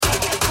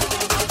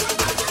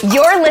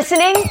You're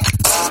listening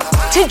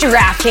to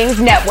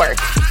DraftKings Network.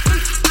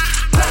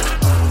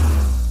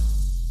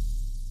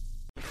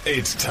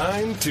 It's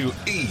time to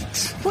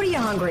eat. What are you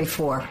hungry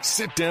for?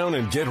 Sit down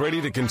and get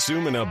ready to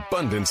consume an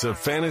abundance of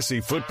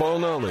fantasy football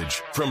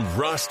knowledge from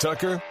Ross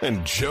Tucker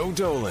and Joe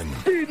Dolan.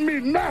 Feed me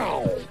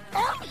now.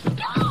 I'm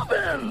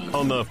starving.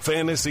 On the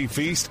Fantasy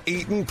Feast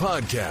Eatin'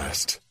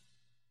 Podcast.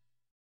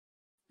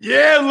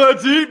 Yeah,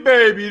 let's eat,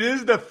 baby. It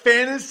is the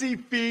Fantasy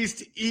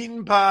Feast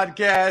Eatin'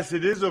 Podcast.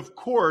 It is, of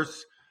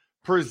course,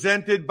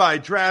 presented by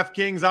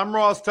DraftKings. I'm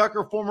Ross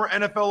Tucker, former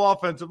NFL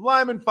offensive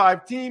lineman,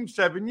 5 teams,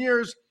 7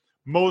 years.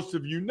 Most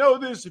of you know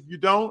this. If you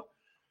don't,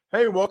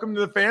 hey, welcome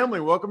to the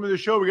family. Welcome to the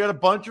show. We got a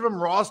bunch of them.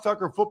 Ross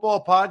Tucker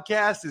Football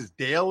Podcast is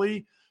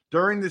daily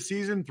during the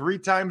season, 3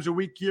 times a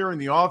week here in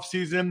the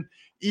offseason.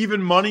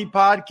 Even Money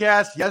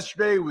Podcast.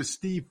 Yesterday was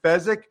Steve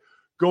Fezzik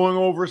going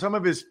over some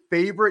of his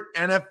favorite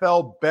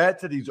NFL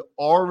bets that he's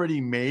already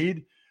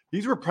made.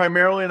 These were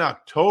primarily in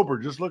October,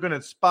 just looking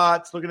at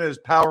spots, looking at his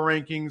power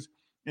rankings.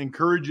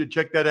 Encourage you to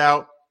check that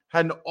out.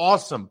 Had an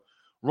awesome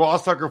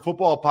Ross Tucker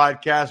Football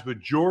Podcast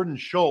with Jordan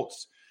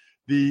Schultz,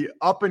 the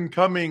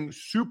up-and-coming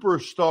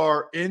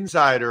superstar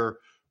insider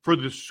for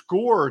The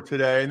Score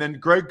today. And then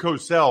Greg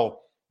Cosell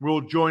will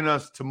join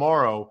us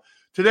tomorrow.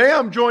 Today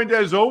I'm joined,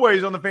 as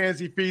always, on the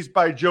Fantasy Feast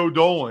by Joe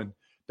Dolan,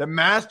 the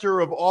master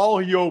of all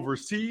he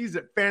oversees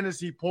at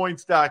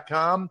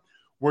fantasypoints.com,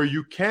 where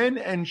you can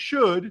and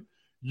should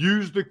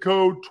use the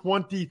code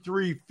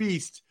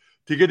 23FEAST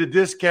to get a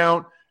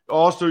discount.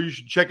 Also, you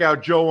should check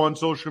out Joe on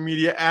social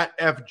media at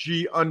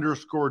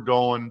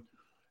FG_Dolan.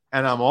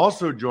 And I'm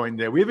also joined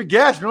there. We have a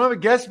guest. We don't have a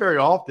guest very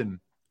often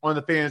on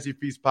the Fantasy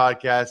Feast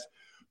podcast.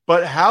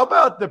 But how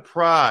about the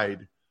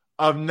pride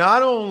of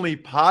not only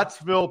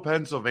Pottsville,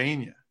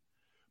 Pennsylvania,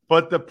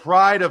 but the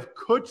pride of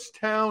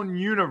Kutztown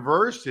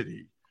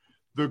University,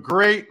 the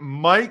great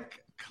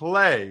Mike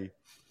Clay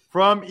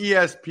from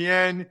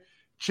ESPN.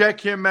 Check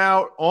him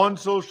out on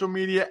social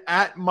media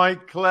at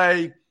Mike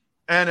Clay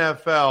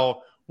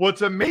NFL.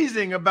 What's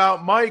amazing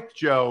about Mike,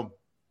 Joe,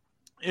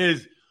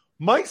 is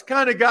Mike's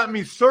kind of got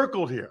me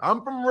circled here.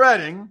 I'm from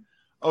Reading,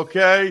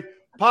 okay?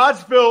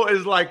 Pottsville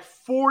is like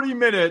 40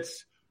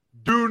 minutes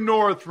due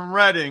north from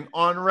Reading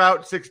on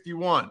Route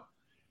 61.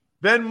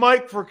 Then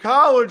Mike for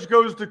college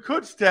goes to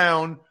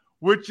Kutztown,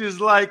 which is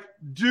like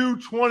due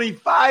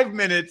 25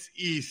 minutes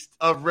east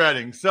of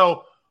Reading.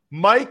 So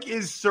Mike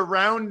is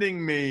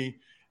surrounding me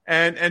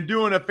and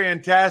doing a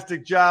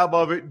fantastic job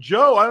of it.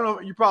 Joe, I don't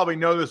know, you probably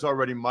know this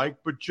already, Mike,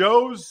 but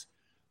Joe's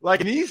like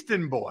an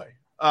Easton boy.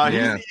 He's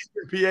an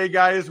Eastern PA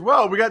guy as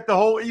well. We got the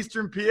whole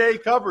Eastern PA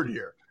covered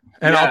here.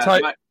 And I'll tell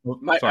you, I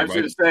was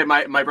going to say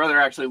my brother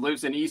actually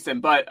lives in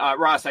Easton, but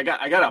Ross, I got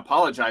to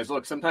apologize.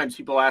 Look, sometimes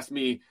people ask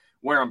me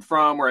where I'm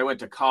from, where I went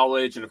to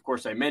college, and of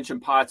course I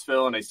mentioned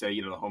Pottsville, and I say,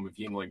 the home of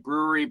Yingling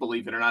Brewery.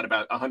 Believe it or not,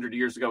 about 100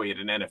 years ago, we had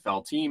an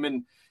NFL team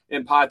in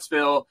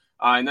Pottsville.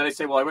 And then I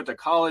say, well, I went to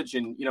college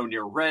in,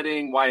 near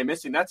Reading. Why I'm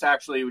missing? That's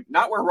actually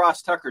not where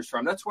Ross Tucker's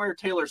from. That's where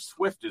Taylor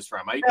Swift is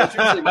from. That's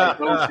usually my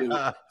go-to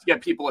to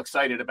get people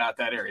excited about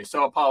that area.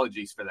 So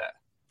apologies for that.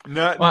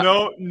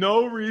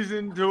 No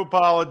reason to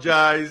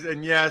apologize.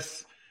 And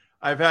yes,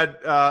 I've had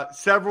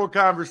several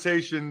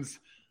conversations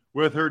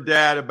with her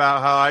dad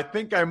about how I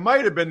think I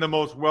might have been the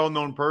most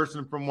well-known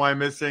person from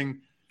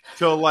Wyomissing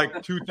till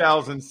like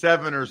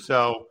 2007 or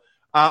so.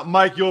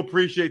 Mike, you'll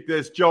appreciate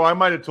this. Joe, I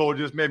might have told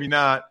you this, maybe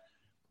not.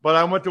 But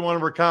I went to one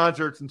of her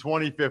concerts in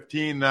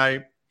 2015, and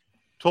I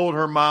told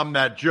her mom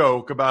that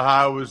joke about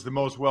how I was the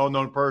most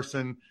well-known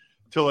person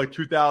till like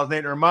 2008.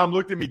 And her mom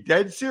looked at me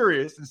dead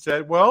serious and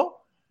said,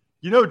 well,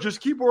 just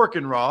keep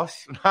working,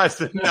 Ross. And I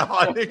said, no,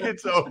 I think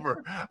it's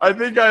over. I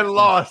think I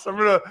lost.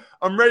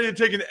 I'm ready to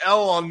take an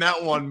L on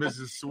that one,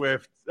 Mrs.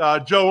 Swift.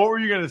 Joe, what were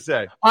you going to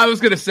say? I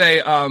was going to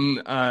say,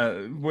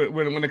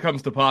 when it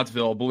comes to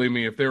Pottsville, believe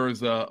me, if there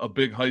was a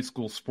big high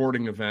school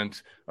sporting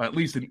event, at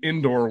least an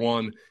indoor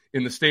one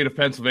in the state of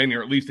Pennsylvania,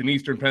 or at least in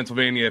eastern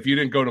Pennsylvania, if you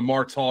didn't go to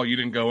Marks Hall, you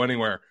didn't go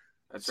anywhere.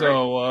 That's right.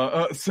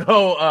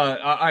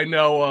 I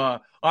know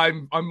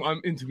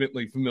I'm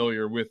intimately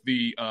familiar with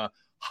the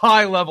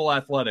high-level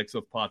athletics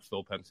of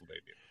Pottsville,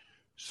 Pennsylvania.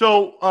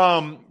 So,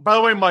 by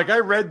the way, Mike, I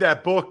read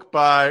that book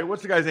by,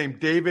 what's the guy's name?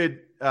 David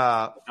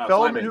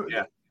Feldman?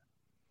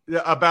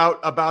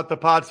 About the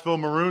Pottsville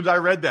Maroons. I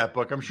read that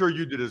book. I'm sure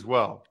you did as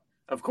well.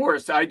 Of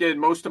course. I did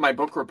most of my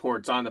book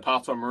reports on the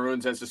Pottsville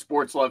Maroons as a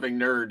sports-loving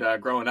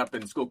nerd growing up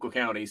in Schuylkill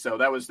County. So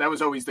that was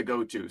always the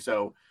go-to.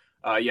 So,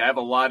 I have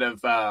a lot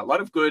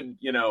of good,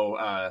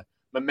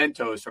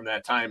 mementos from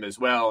that time as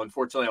well.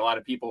 Unfortunately, a lot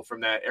of people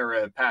from that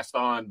era have passed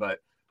on, but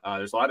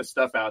there's a lot of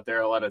stuff out there,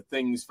 a lot of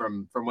things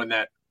from when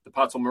the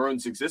Pottsville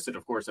Maroons existed,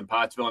 of course, in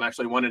Pottsville, and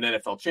actually won an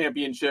NFL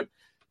championship.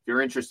 If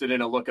you're interested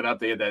in it, look it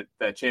up. They had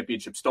that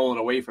championship stolen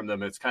away from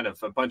them. It's kind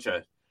of a bunch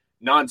of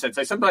nonsense.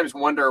 I sometimes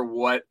wonder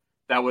what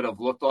that would have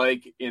looked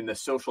like in the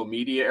social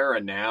media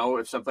era now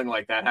if something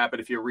like that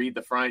happened. If you read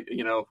the front,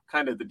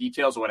 kind of the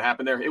details of what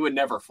happened there, it would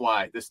never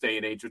fly this day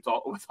and age with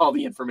all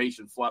the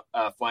information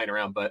flying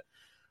around. But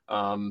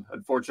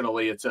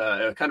unfortunately, it's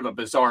a kind of a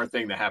bizarre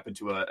thing that happened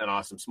to an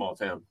awesome small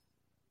town.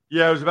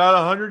 Yeah, it was about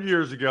 100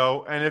 years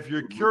ago. And if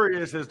you're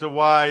curious as to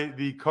why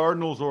the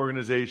Cardinals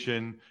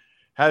organization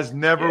has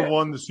never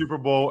won the Super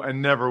Bowl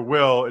and never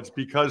will, it's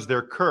because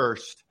they're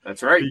cursed.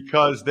 That's right.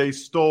 Because they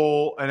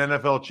stole an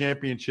NFL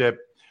championship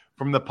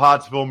from the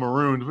Pottsville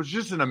Maroons, which is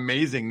just an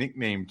amazing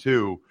nickname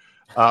too,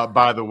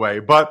 by the way.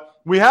 But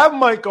we have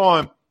Mike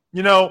on.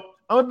 You know,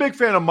 I'm a big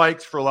fan of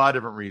Mike's for a lot of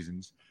different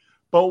reasons,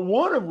 but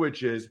one of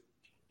which is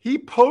he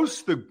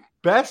posts the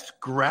best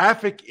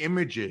graphic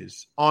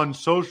images on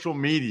social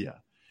media.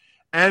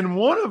 And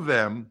one of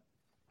them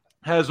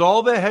has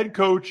all the head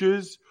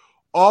coaches,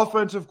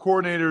 offensive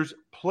coordinators,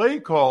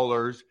 play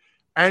callers,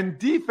 and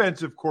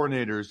defensive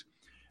coordinators.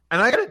 And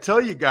I got to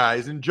tell you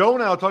guys, and Joe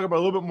and I will talk about it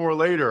a little bit more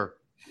later,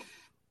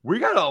 we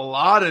got a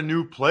lot of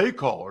new play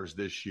callers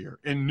this year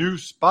in new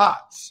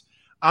spots.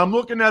 I'm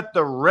looking at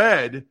the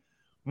red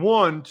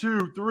 1,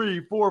 2,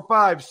 3, 4,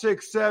 5,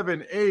 6,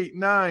 7, 8,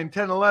 9,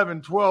 10,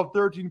 11, 12,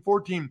 13,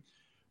 14.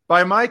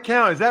 By my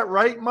count, is that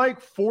right, Mike?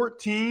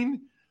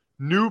 14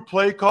 new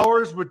play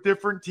callers with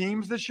different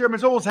teams this year? I mean,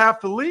 it's almost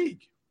half the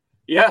league.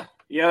 Yeah,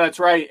 that's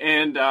right.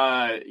 And,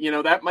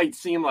 that might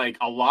seem like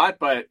a lot,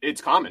 but it's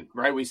common,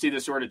 right? We see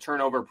this sort of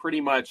turnover pretty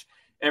much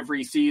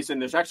every season.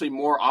 There's actually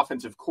more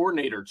offensive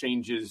coordinator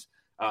changes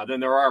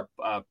than there are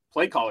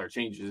play caller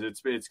changes.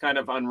 It's kind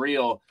of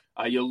unreal.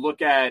 You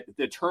look at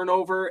the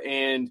turnover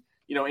and,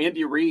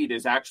 Andy Reid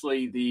is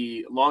actually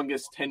the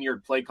longest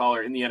tenured play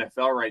caller in the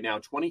NFL right now,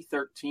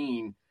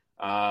 2013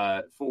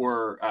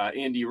 for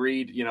Andy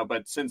Reid,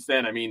 but since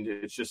then, I mean,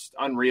 it's just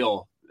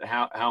unreal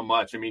how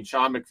much. I mean,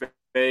 Sean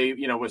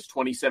McVay, was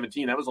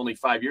 2017. That was only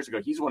 5 years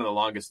ago. He's one of the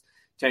longest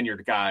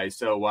tenured guys.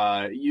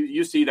 So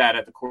you see that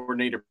at the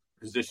coordinator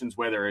positions,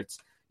 whether it's,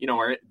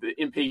 the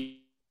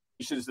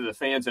impatience of the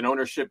fans and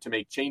ownership to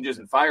make changes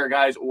and fire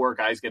guys, or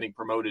guys getting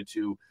promoted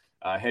to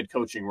head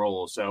coaching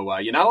roles. So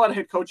not a lot of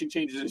head coaching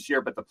changes this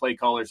year, but the play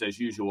callers, as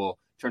usual,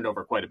 turned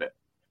over quite a bit.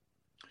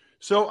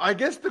 So I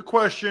guess the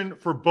question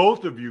for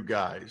both of you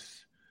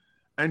guys,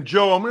 and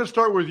Joe, I'm going to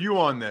start with you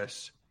on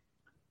this.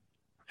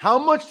 How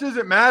much does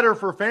it matter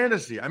for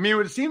fantasy? I mean, it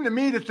would seem to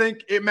me to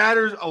think it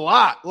matters a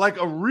lot, like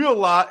a real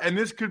lot, and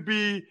this could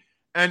be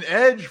an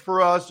edge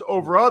for us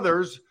over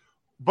others,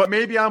 but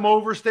maybe I'm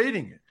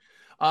overstating it.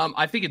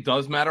 I think it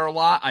does matter a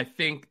lot. I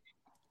think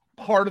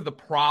part of the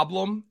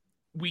problem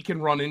we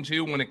can run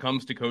into when it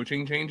comes to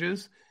coaching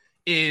changes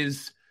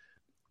is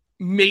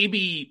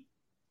maybe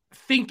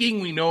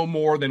thinking we know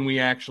more than we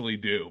actually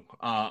do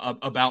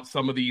about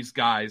some of these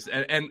guys.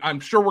 And I'm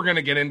sure we're going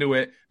to get into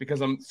it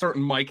because I'm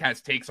certain Mike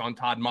has takes on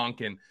Todd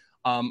Monken.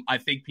 I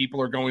think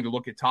people are going to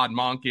look at Todd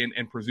Monken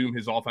and presume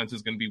his offense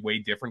is going to be way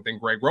different than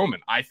Greg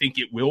Roman. I think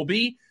it will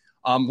be.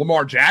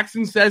 Lamar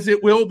Jackson says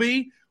it will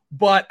be.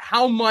 But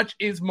how much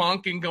is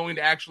Monken going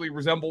to actually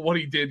resemble what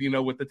he did,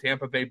 with the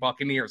Tampa Bay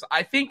Buccaneers?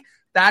 I think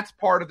that's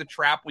part of the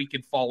trap we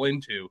could fall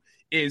into,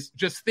 is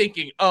just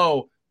thinking,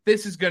 oh,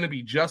 this is going to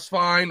be just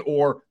fine,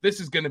 or this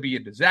is going to be a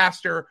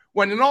disaster,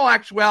 when in all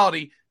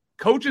actuality,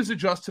 coaches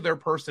adjust to their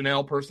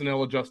personnel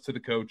adjusts to the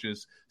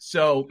coaches.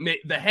 So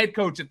the head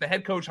coach, if the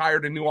head coach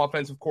hired a new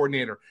offensive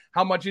coordinator,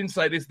 how much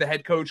insight is the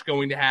head coach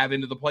going to have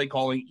into the play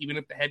calling, even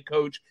if the head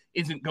coach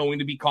isn't going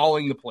to be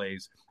calling the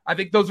plays? I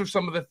think those are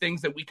some of the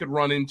things that we could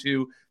run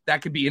into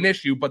that could be an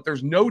issue, but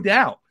there's no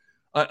doubt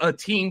a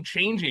team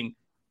changing.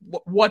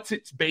 What's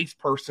its base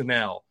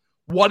personnel?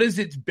 What is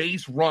its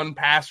base run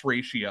pass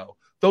ratio?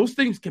 Those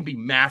things can be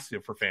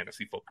massive for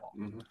fantasy football.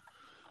 Mm-hmm.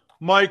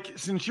 Mike,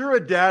 since you're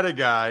a data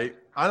guy,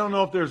 I don't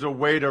know if there's a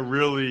way to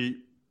really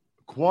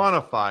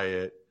quantify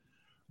it,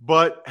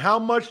 but how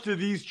much do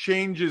these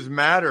changes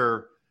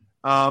matter?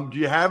 Do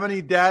you have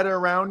any data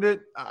around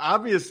it?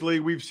 Obviously,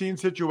 we've seen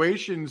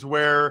situations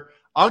where,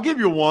 I'll give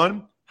you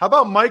one. How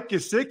about Mike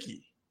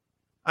Gesicki?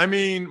 I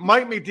mean,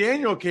 Mike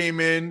McDaniel came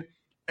in,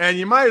 and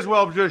you might as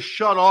well have just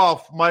shut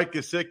off Mike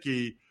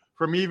Gesicki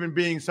from even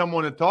being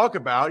someone to talk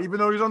about, even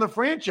though he's on the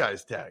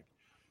franchise tag.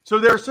 So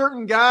there are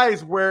certain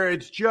guys where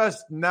it's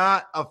just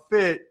not a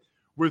fit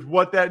with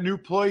what that new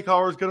play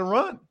caller is going to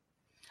run.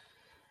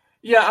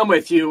 Yeah, I'm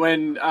with you.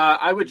 And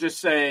I would just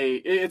say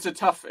it's a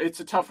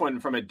tough one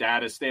from a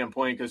data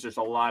standpoint, because there's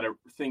a lot of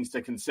things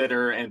to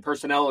consider, and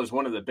personnel is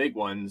one of the big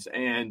ones.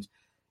 And,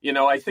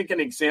 I think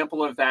an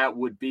example of that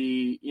would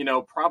be,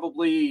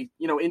 probably,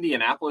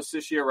 Indianapolis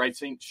this year, right?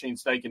 Shane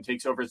Steichen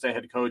takes over as the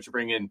head coach,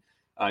 bring in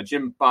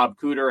Bob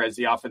Cooter as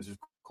the offensive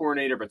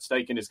coordinator, but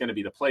Steichen is going to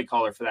be the play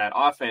caller for that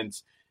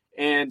offense.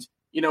 And,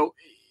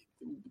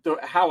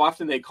 how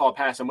often they call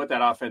pass and what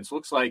that offense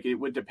looks like, it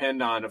would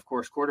depend on, of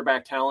course,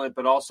 quarterback talent,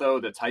 but also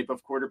the type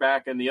of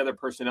quarterback and the other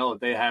personnel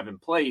that they have in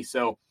place.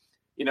 So,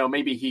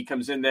 maybe he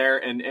comes in there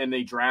and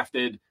they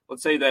drafted,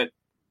 let's say that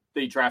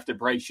they drafted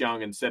Bryce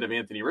Young instead of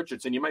Anthony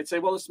Richardson. You might say,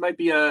 well, this might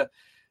be an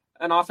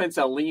offense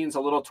that leans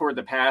a little toward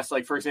the pass.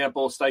 Like, for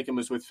example, Steichen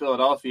was with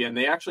Philadelphia, and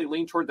they actually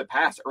leaned toward the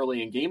pass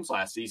early in games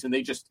last season.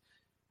 They just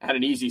had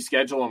an easy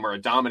schedule and were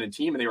a dominant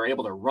team, and they were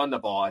able to run the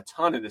ball a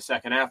ton in the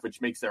second half,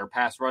 which makes their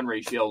pass-run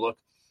ratio look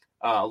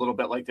a little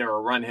bit like they're a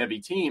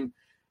run-heavy team.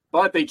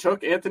 But they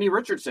took Anthony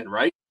Richardson,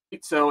 right?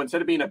 So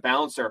instead of being a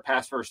balanced or a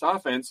pass-first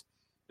offense,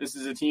 this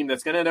is a team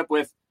that's going to end up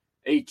with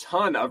a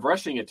ton of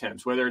rushing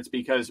attempts, whether it's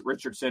because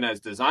Richardson has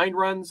designed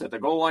runs at the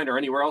goal line or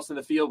anywhere else in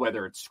the field,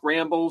 whether it's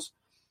scrambles,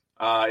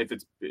 if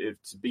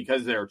it's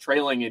because they're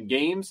trailing in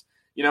games,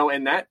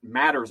 and that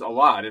matters a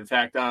lot. In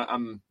fact,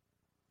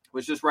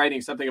 was just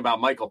writing something about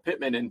Michael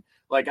Pittman, and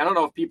I don't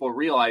know if people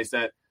realize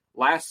that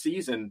last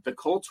season the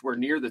Colts were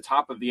near the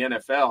top of the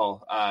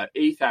NFL,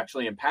 8th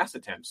actually in pass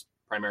attempts,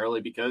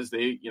 primarily because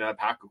they had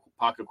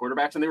pocket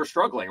quarterbacks and they were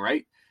struggling,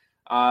 right?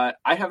 I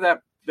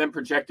have them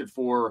projected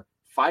for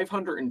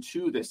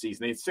 502 this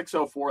season. They had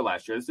 604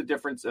 last year. That's a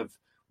difference of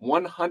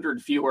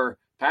 100 fewer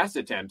pass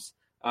attempts.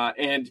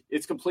 And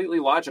it's completely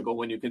logical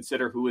when you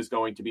consider who is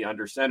going to be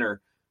under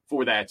center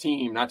for that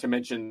team, not to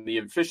mention the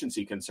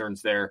efficiency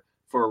concerns there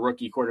for a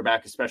rookie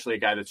quarterback, especially a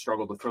guy that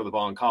struggled to throw the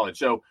ball in college.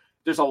 So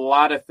there's a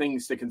lot of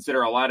things to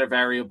consider, a lot of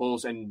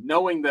variables, and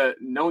knowing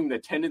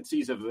the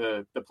tendencies of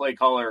the play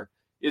caller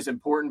is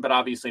important, but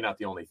obviously not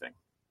the only thing.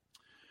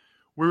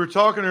 We were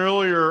talking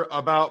earlier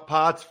about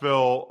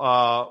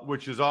Pottsville,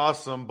 which is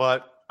awesome,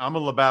 but I'm a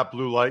Labatt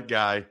Blue Light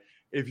guy.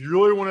 If you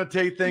really want to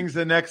take things to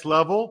the next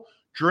level,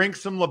 drink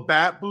some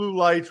Labatt Blue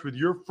Lights with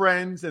your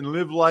friends and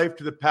live life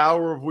to the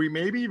power of we.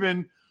 Maybe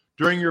even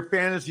during your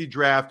fantasy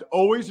draft.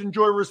 Always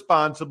enjoy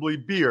responsibly.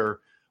 Beer,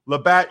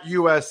 Labatt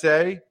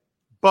USA,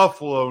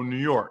 Buffalo, New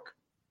York.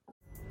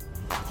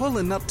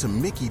 Pulling up to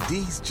Mickey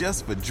D's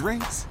just for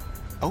drinks?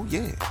 Oh,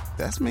 yeah,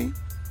 that's me.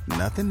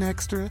 Nothing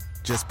extra,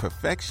 just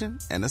perfection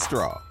and a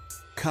straw.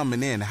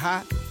 Coming in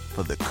hot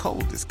for the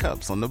coldest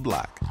cups on the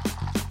block.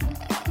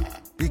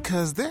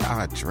 Because there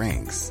are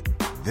drinks.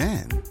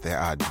 Then there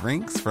are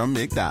drinks from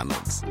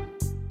McDonald's.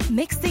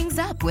 Mix things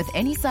up with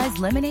any size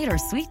lemonade or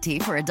sweet tea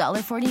for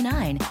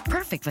 $1.49.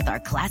 Perfect with our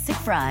classic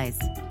fries.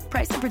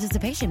 Price and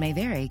participation may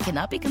vary.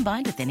 Cannot be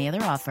combined with any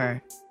other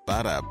offer.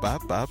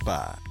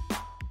 Ba-da-ba-ba-ba.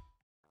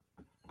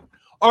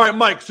 All right,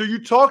 Mike, so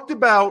you talked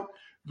about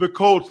the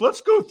Colts.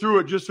 Let's go through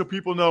it just so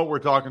people know what we're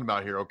talking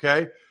about here,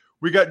 okay?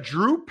 We got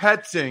Drew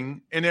Petzing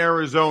in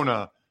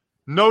Arizona,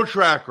 no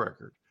track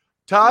record.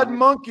 Todd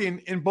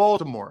Monken in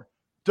Baltimore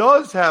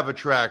does have a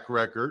track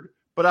record,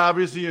 but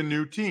obviously a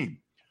new team.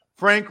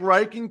 Frank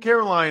Reich in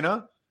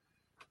Carolina.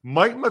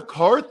 Mike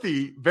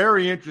McCarthy,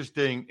 very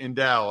interesting, in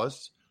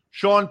Dallas.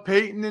 Sean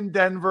Payton in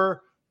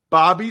Denver.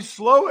 Bobby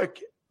Slowick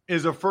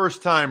is a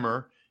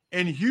first-timer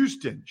in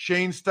Houston.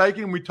 Shane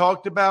Steichen, we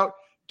talked about.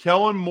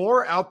 Kellen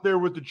Moore out there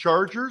with the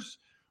Chargers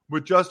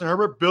with Justin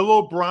Herbert. Bill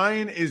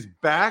O'Brien is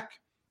back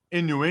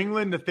in New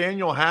England.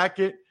 Nathaniel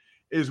Hackett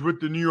is with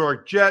the New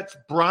York Jets.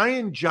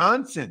 Brian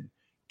Johnson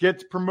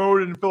gets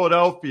promoted in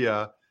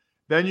Philadelphia.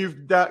 Then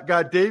you've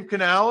got Dave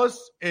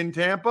Canales in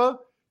Tampa.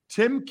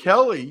 Tim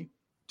Kelly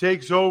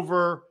takes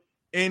over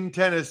in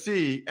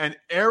Tennessee. And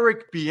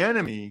Eric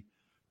Bieniemy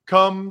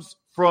comes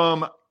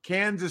from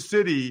Kansas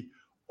City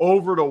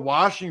over to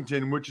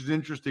Washington, which is an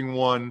interesting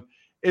one.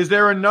 Is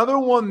there another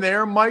one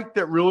there, Mike,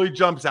 that really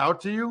jumps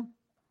out to you?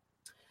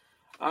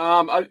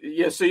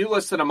 Yeah, so you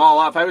listed them all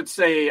off. I would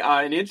say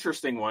an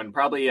interesting one,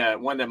 probably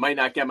one that might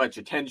not get much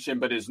attention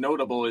but is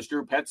notable, is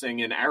Drew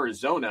Petzing in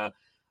Arizona,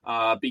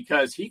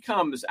 because he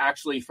comes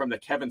actually from the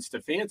Kevin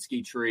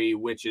Stefanski tree,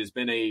 which has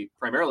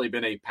primarily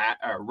been a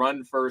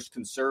run-first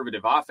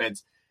conservative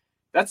offense.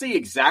 That's the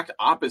exact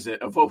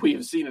opposite of what we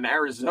have seen in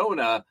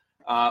Arizona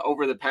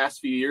over the past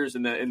few years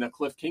in the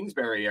Cliff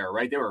Kingsbury era,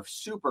 right? They were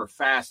super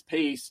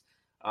fast-paced.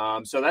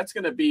 So that's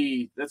going to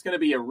be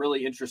a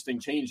really interesting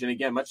change. And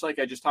again, much like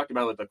I just talked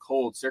about with the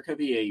Colts, there could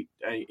be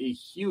a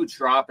huge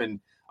drop in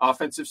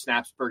offensive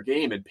snaps per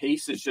game. And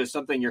pace is just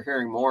something you're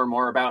hearing more and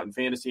more about in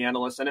fantasy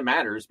analysts. And it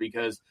matters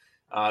because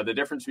the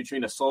difference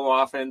between a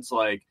slow offense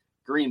like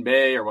Green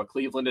Bay or what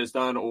Cleveland has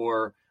done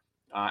or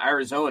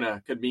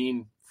Arizona could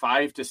mean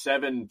 5 to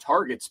 7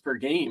 targets per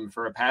game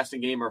for a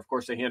passing game, or of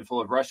course a handful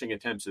of rushing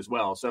attempts as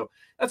well. So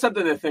that's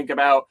something to think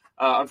about.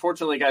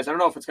 Unfortunately, guys, I don't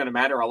know if it's going to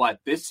matter a lot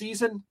this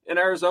season in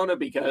Arizona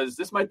because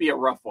this might be a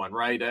rough one,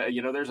 right?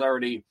 There's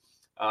already,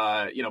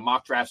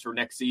 mock drafts for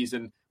next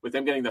season with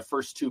them getting the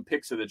first 2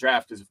 picks of the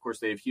draft because, of course,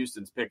 they have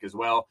Houston's pick as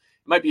well.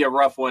 It might be a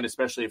rough one,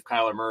 especially if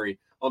Kyler Murray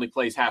only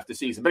plays half the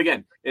season. But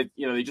again,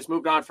 they just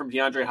moved on from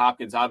DeAndre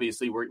Hopkins.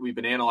 Obviously, we've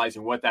been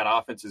analyzing what that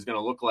offense is going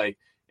to look like,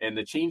 and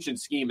the change in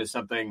scheme is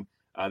something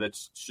that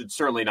should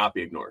certainly not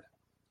be ignored.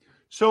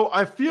 So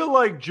I feel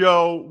like,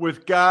 Joe,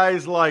 with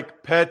guys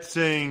like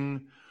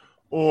Petzing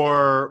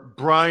or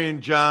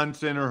Brian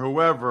Johnson or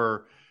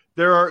whoever,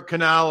 there are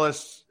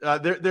Canales.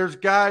 There's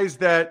guys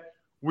that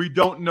we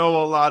don't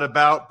know a lot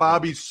about.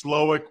 Bobby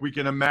Slowick, we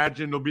can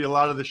imagine there'll be a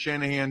lot of the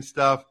Shanahan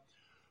stuff.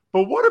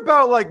 But what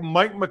about like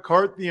Mike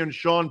McCarthy and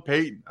Sean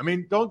Payton? I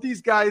mean, don't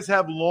these guys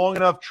have long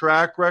enough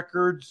track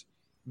records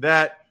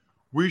that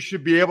we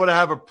should be able to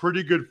have a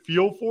pretty good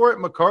feel for it?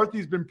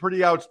 McCarthy's been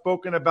pretty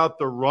outspoken about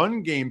the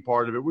run game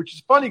part of it, which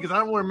is funny because I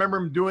don't remember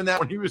him doing that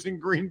when he was in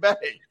Green Bay.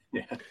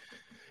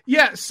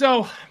 Yeah,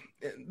 so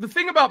the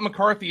thing about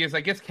McCarthy is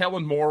I guess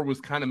Kellen Moore was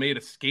kind of made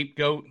a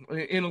scapegoat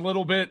in a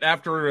little bit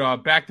after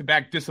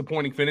back-to-back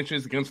disappointing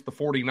finishes against the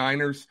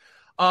 49ers.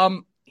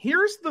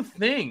 here's the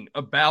thing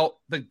about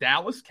the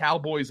Dallas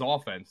Cowboys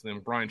offense,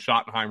 and Brian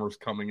Schottenheimer's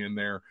coming in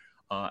there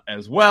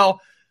as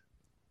well.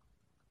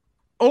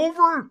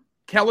 Over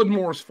Kellen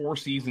Moore's 4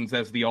 seasons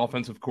as the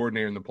offensive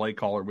coordinator and the play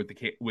caller with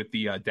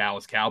the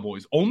Dallas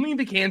Cowboys, only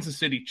the Kansas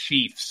City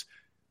Chiefs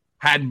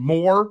had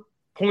more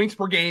points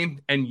per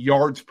game and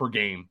yards per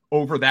game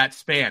over that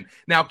span.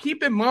 Now,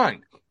 keep in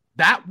mind,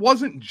 that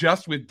wasn't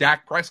just with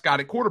Dak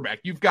Prescott at quarterback.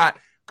 You've got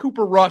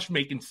Cooper Rush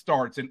making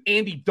starts and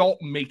Andy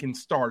Dalton making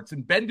starts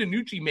and Ben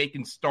DiNucci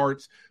making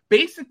starts.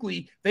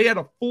 Basically, they had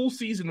a full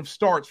season of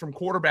starts from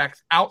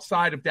quarterbacks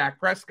outside of Dak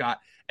Prescott.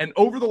 And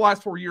over the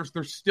last 4 years,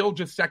 they're still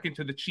just second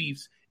to the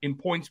Chiefs in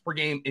points per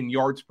game and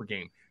yards per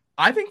game.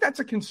 I think that's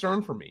a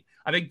concern for me.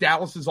 I think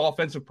Dallas's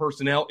offensive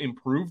personnel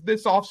improved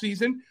this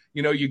offseason.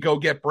 You know, you go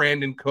get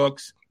Brandon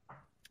Cooks,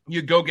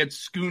 you go get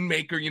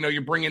Schoonmaker, you know,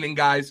 you're bringing in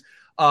guys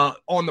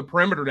on the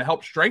perimeter to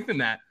help strengthen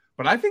that.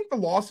 But I think the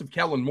loss of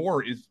Kellen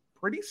Moore is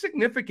pretty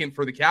significant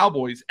for the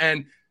Cowboys.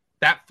 And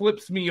that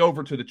flips me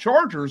over to the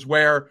Chargers,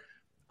 where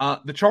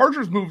the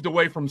Chargers moved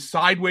away from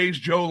sideways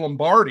Joe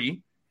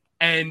Lombardi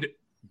and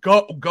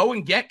go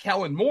and get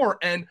Kellen Moore.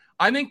 And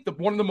I think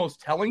one of the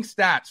most telling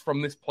stats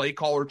from this play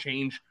caller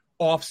change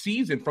off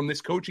season, from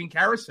this coaching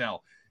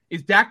carousel,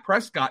 is Dak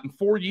Prescott in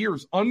 4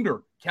 years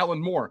under Kellen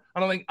Moore.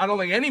 I don't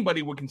think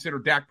anybody would consider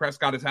Dak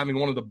Prescott as having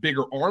one of the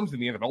bigger arms in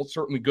the NFL. It's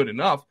certainly good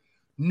enough.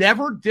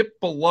 Never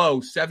dipped below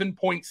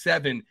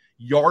 7.7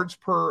 yards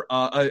per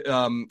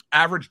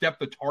average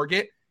depth of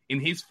target in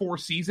his 4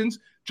 seasons.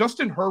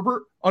 Justin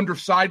Herbert under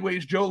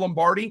sideways Joe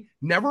Lombardi,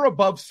 never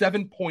above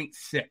 7.6.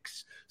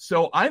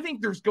 So I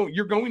think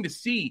you're going to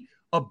see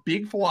a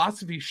big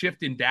philosophy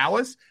shift in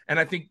Dallas. And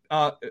I think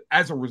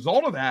as a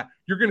result of that,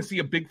 you're going to see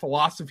a big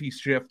philosophy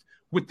shift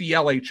with the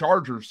LA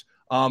Chargers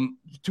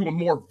to a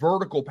more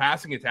vertical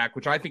passing attack,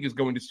 which I think is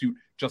going to suit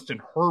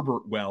Justin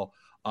Herbert well.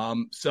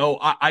 So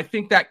I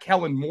think that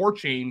Kellen Moore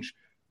change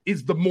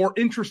is the more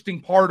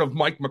interesting part of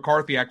Mike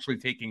McCarthy actually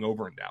taking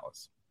over in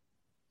Dallas.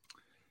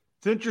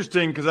 It's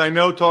interesting because I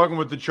know talking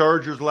with the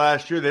Chargers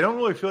last year, they don't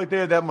really feel like they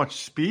had that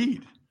much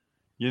speed,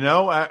 you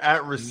know,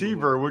 at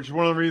receiver, which is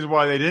one of the reasons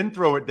why they didn't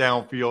throw it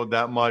downfield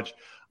that much.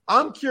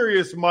 I'm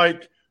curious,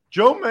 Mike,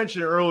 Joe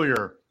mentioned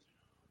earlier,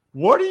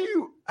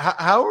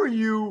 how are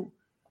you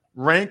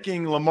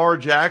ranking Lamar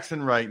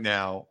Jackson right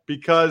now?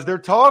 Because they're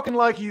talking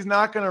like he's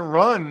not going to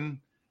run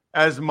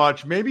as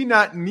much, maybe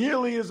not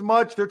nearly as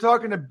much. They're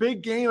talking a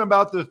big game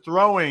about the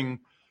throwing.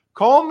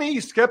 Call me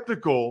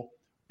skeptical,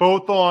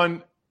 both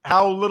on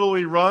how little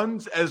he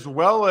runs as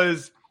well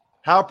as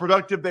how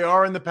productive they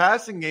are in the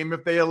passing game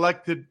if they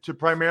elected to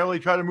primarily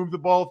try to move the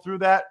ball through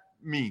that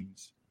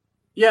means.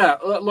 Yeah,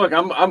 look,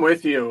 I'm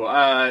with you.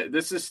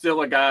 This is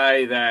still a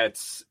guy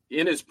that's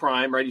in his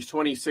prime, right? He's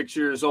 26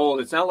 years old.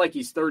 It's not like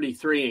he's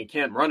 33 and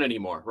can't run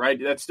anymore, right?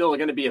 That's still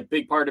going to be a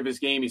big part of his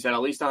game. He's had at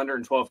least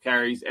 112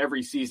 carries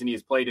every season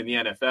he's played in the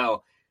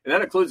NFL. And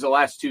that includes the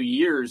last 2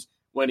 years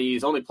when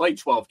he's only played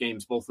 12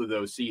 games, both of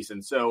those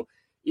seasons. So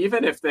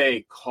even if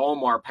they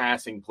calm our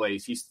passing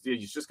plays, he's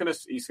going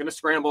to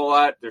scramble a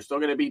lot. There's still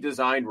going to be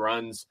designed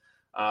runs.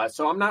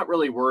 So I'm not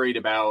really worried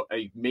about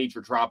a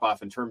major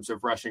drop-off in terms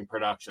of rushing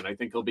production. I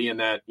think he'll be in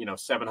that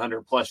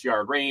 700-plus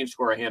yard range,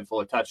 score a handful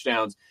of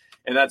touchdowns,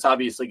 and that's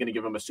obviously going to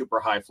give him a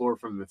super high floor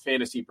from the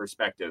fantasy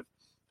perspective.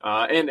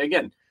 And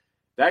again,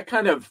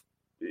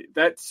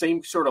 that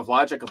same sort of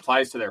logic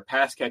applies to their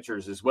pass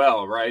catchers as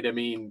well, right? I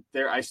mean,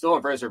 I still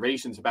have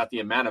reservations about the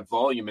amount of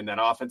volume in that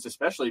offense,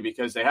 especially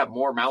because they have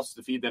more mouths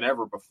to feed than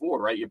ever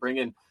before, right? You bring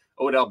in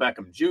Odell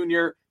Beckham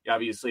Jr., you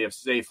obviously have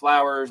Zay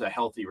Flowers, a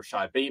healthy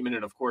Rashad Bateman,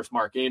 and of course,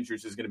 Mark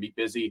Andrews is going to be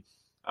busy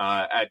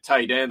at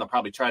tight end. They'll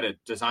probably try to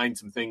design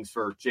some things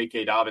for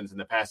J.K. Dobbins in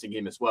the passing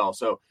game as well.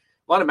 So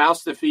a lot of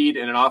mouths to feed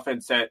in an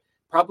offense that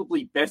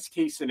probably best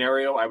case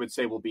scenario, I would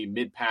say, will be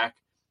mid-pack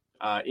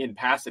in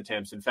pass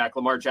attempts. In fact,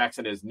 Lamar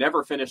Jackson has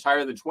never finished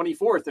higher than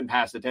 24th in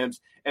pass attempts.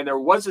 And there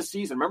was a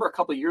season, remember a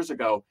couple of years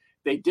ago,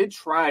 they did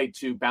try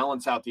to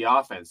balance out the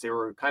offense. They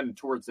were kind of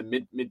towards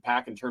the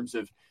mid-pack in terms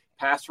of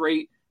pass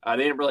rate. They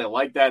didn't really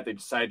like that. They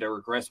decided to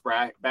regress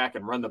back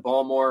and run the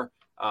ball more.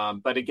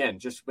 But again,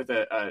 just with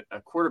a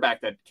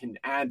quarterback that can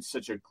add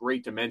such a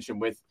great dimension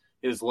with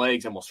his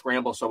legs and will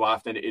scramble so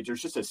often,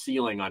 there's just a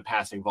ceiling on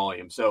passing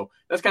volume. So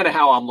that's kind of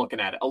how I'm looking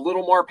at it. A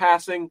little more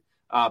passing,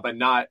 but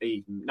not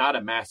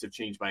a massive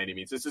change by any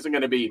means. This isn't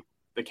going to be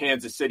the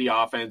Kansas City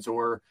offense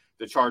or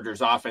the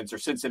Chargers offense or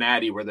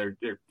Cincinnati where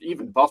they're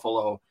even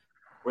Buffalo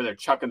where they're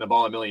chucking the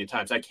ball a million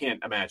times. I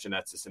can't imagine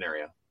that's the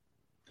scenario.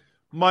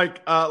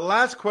 Mike,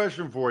 last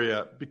question for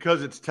you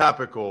because it's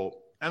topical.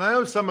 And I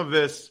know some of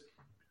this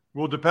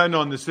will depend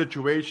on the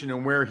situation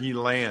and where he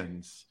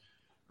lands.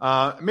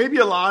 Maybe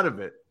a lot of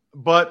it.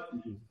 But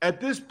at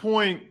this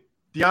point,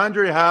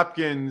 DeAndre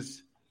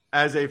Hopkins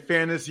as a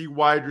fantasy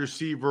wide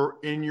receiver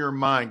in your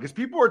mind? Because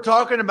people are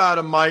talking about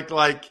him, Mike,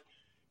 like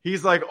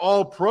he's like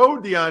all pro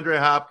DeAndre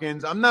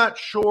Hopkins. I'm not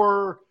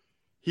sure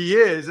he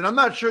is, and I'm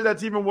not sure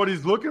that's even what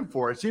he's looking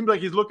for. It seems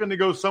like he's looking to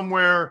go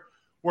somewhere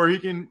where he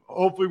can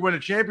hopefully win a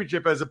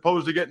championship as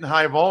opposed to getting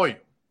high volume.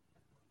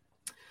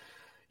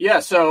 Yeah,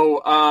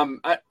 so,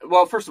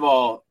 well, first of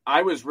all,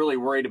 I was really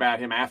worried about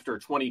him after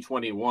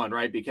 2021,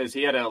 right? Because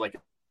he had a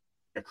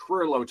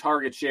career low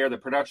target share. The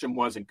production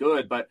wasn't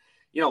good, but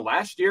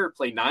last year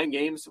played 9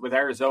 games with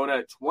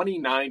Arizona,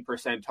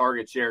 29%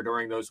 target share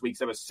during those weeks.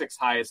 That was 6th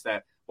highest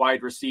at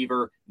wide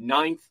receiver,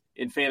 9th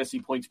in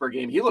fantasy points per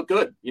game. He looked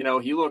good.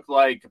 He looked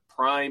like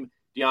prime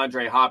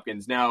DeAndre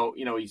Hopkins. Now,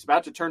 he's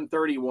about to turn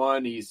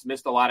 31. He's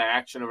missed a lot of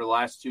action over the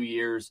last 2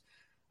 years.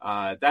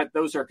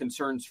 Those are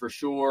concerns for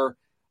sure.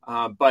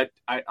 But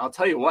I'll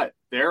tell you what,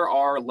 there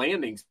are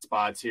landing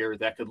spots here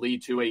that could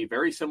lead to a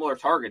very similar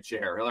target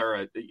share,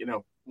 or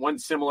one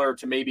similar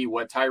to maybe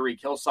what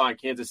Tyreek Hill saw in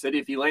Kansas City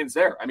if he lands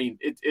there. I mean,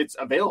 it's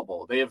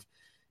available. They have,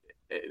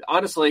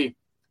 honestly,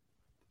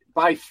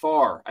 by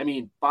far,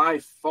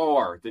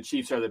 the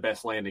Chiefs are the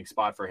best landing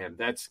spot for him.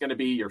 That's going to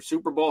be your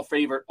Super Bowl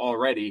favorite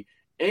already.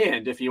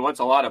 And if he wants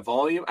a lot of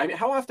volume,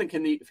 how often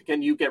can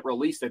you get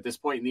released at this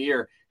point in the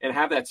year and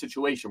have that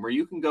situation where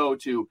you can go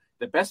to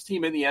the best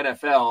team in the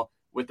NFL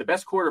with the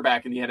best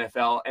quarterback in the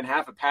NFL and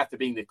have a path to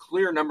being the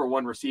clear number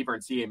 1 receiver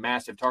and see a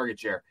massive target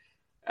share?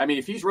 I mean,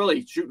 if he's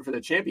really shooting for the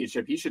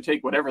championship, he should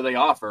take whatever they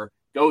offer,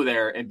 go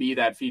there and be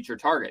that feature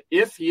target.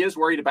 If he is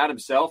worried about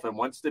himself and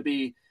wants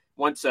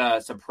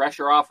some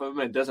pressure off of him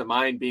and doesn't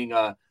mind being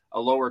a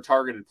lower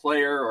targeted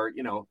player or,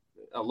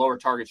 a lower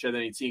target share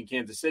than he'd see in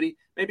Kansas City,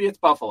 maybe it's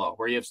Buffalo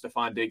where you have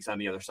Stephon Diggs on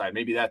the other side.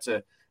 Maybe that's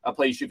a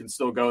place you can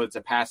still go that's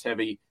a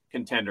pass-heavy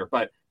contender.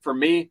 But for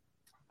me,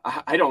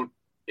 I don't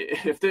 –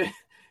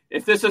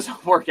 if this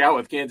doesn't work out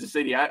with Kansas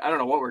City, I don't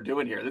know what we're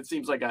doing here. That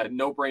seems like a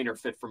no-brainer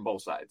fit from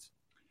both sides.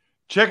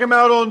 Check him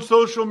out on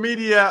social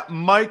media,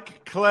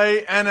 Mike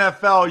Clay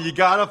NFL. You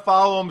got to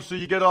follow him so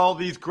you get all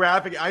these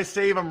graphics. I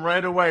save them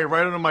right away,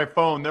 right onto my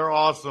phone. They're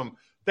awesome.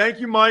 Thank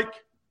you, Mike.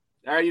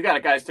 All right, you got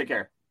it, guys. Take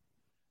care.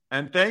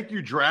 And thank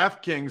you,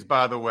 DraftKings,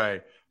 by the way.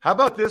 How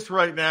about this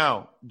right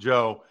now,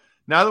 Joe?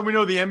 Now that we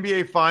know the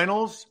NBA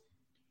Finals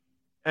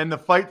and the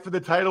fight for the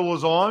title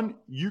is on,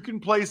 you can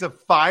place a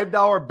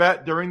 $5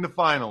 bet during the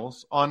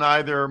finals on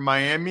either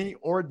Miami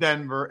or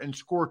Denver and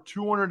score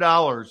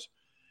 $200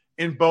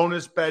 in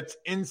bonus bets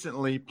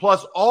instantly.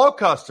 Plus, all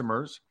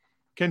customers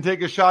can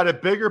take a shot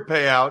at bigger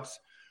payouts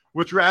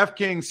with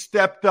DraftKings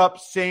stepped-up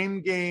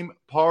same-game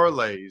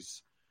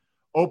parlays.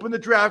 Open the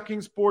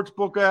DraftKings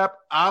Sportsbook app,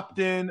 opt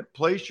in,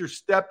 place your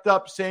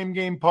stepped-up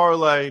same-game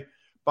parlay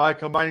by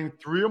combining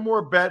 3 or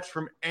more bets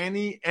from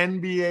any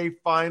NBA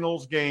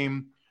Finals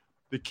game.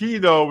 The key,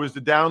 though, is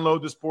to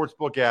download the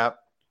Sportsbook app,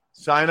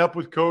 sign up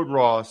with code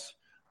Ross.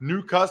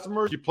 New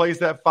customers, you place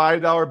that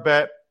 $5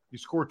 bet, you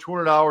score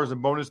 $200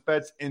 in bonus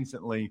bets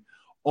instantly.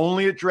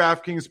 Only at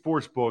DraftKings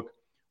Sportsbook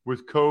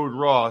with code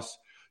Ross.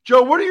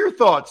 Joe, what are your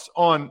thoughts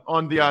on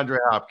DeAndre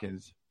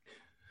Hopkins?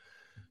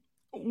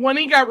 When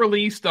he got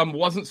released,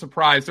 wasn't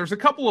surprised. There's a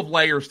couple of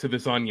layers to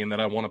this onion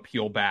that I want to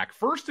peel back.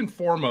 First and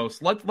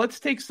foremost, let's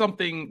take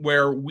something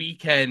where we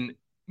can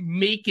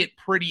make it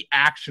pretty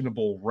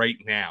actionable right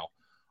now.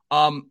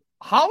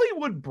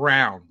 Hollywood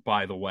Brown,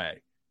 by the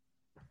way,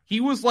 he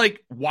was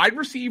like wide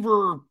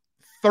receiver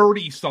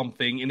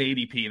 30-something in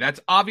ADP. That's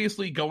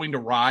obviously going to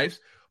rise.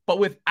 But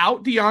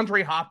without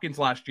DeAndre Hopkins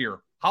last year,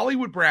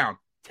 Hollywood Brown,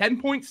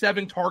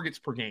 10.7 targets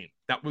per game.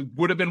 That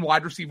would have been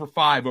wide receiver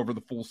 5 over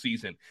the full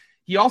season.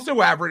 He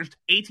also averaged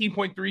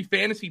 18.3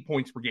 fantasy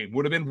points per game,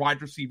 would have been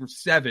wide receiver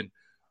 7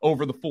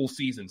 over the full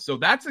season. So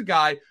that's a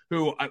guy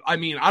who, I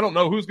don't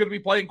know who's going to be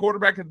playing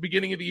quarterback at the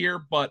beginning of the year,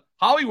 but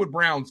Hollywood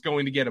Brown's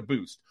going to get a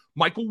boost.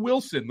 Michael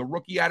Wilson, the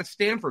rookie out of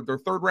Stanford, their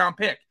 3rd-round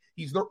pick.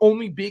 He's their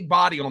only big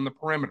body on the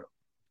perimeter.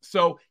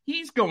 So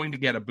he's going to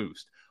get a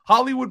boost.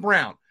 Hollywood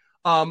Brown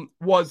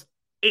was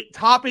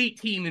top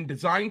 18 in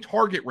design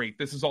target rate.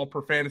 This is all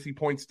per fantasy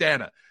points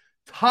data.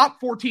 Top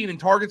 14 in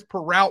targets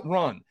per route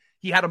run.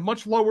 He had a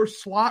much lower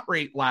slot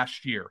rate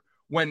last year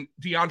when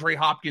DeAndre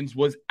Hopkins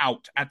was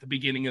out at the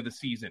beginning of the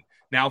season.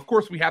 Now, of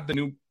course, we have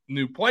the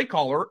new play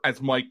caller,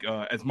 as Mike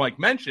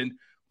mentioned,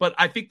 but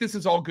I think this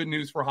is all good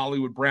news for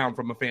Hollywood Brown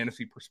from a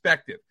fantasy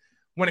perspective.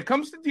 When it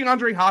comes to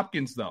DeAndre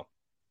Hopkins, though,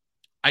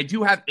 I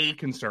do have a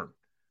concern.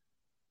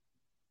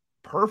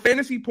 Per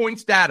fantasy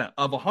points data,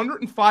 of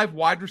 105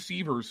 wide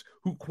receivers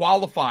who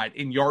qualified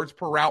in yards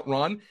per route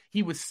run,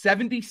 he was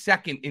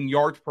 72nd in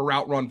yards per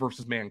route run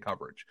versus man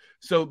coverage.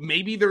 So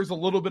maybe there's a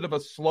little bit of a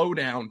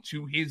slowdown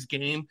to his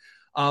game.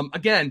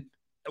 Again,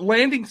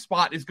 landing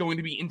spot is going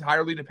to be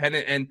entirely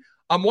dependent, and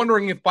I'm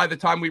wondering if by the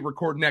time we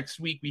record next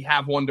week, we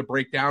have one to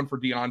break down for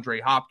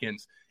DeAndre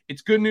Hopkins.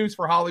 It's good news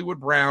for Hollywood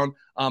Brown.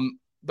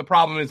 The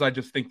problem is I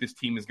just think this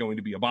team is going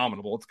to be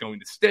abominable. It's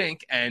going to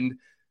stink, and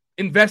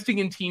investing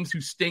in teams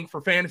who stink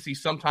for fantasy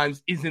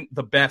sometimes isn't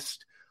the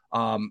best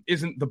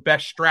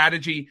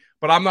strategy,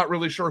 but I'm not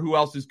really sure who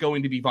else is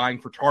going to be vying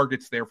for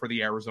targets there for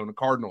the Arizona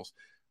Cardinals.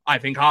 I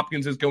think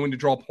Hopkins is going to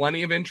draw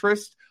plenty of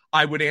interest.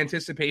 I would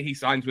anticipate he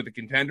signs with a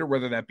contender,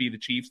 whether that be the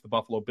Chiefs, the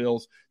Buffalo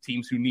Bills,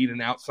 teams who need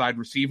an outside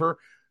receiver.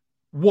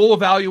 We'll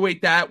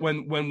evaluate that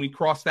when we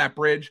cross that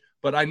bridge,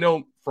 but I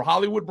know for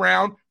Hollywood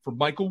Brown, for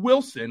Michael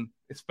Wilson,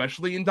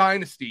 especially in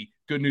Dynasty,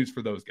 good news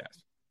for those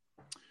guys.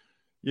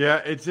 Yeah,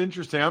 it's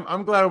interesting.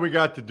 I'm glad we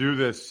got to do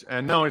this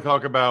and not only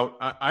talk about,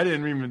 I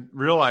didn't even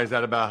realize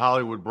that about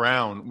Hollywood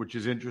Brown, which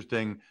is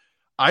interesting.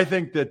 I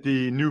think that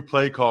the new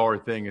play caller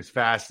thing is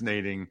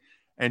fascinating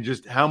and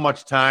just how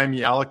much time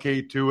you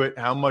allocate to it,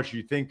 how much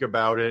you think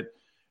about it.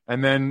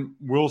 And then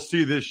we'll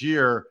see this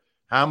year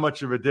how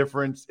much of a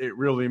difference it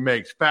really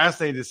makes.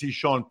 Fascinating to see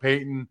Sean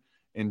Payton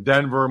in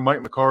Denver,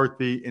 Mike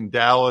McCarthy in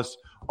Dallas.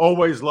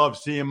 Always love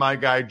seeing my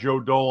guy Joe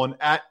Dolan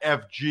at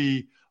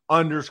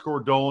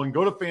FG_Dolan.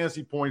 Go to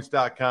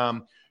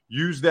fantasypoints.com.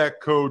 Use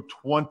that code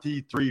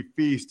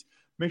 23Feast.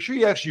 Make sure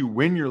you actually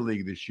win your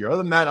league this year.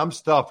 Other than that, I'm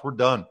stuffed. We're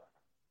done.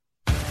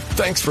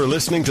 Thanks for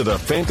listening to the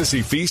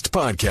Fantasy Feast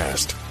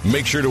podcast.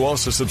 Make sure to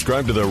also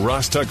subscribe to the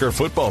Ross Tucker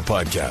Football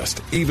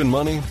Podcast, Even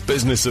Money,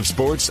 Business of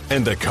Sports,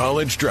 and the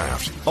College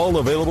Draft. All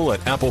available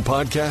at Apple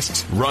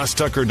Podcasts,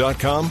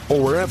 rosstucker.com,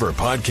 or wherever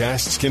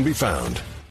podcasts can be found.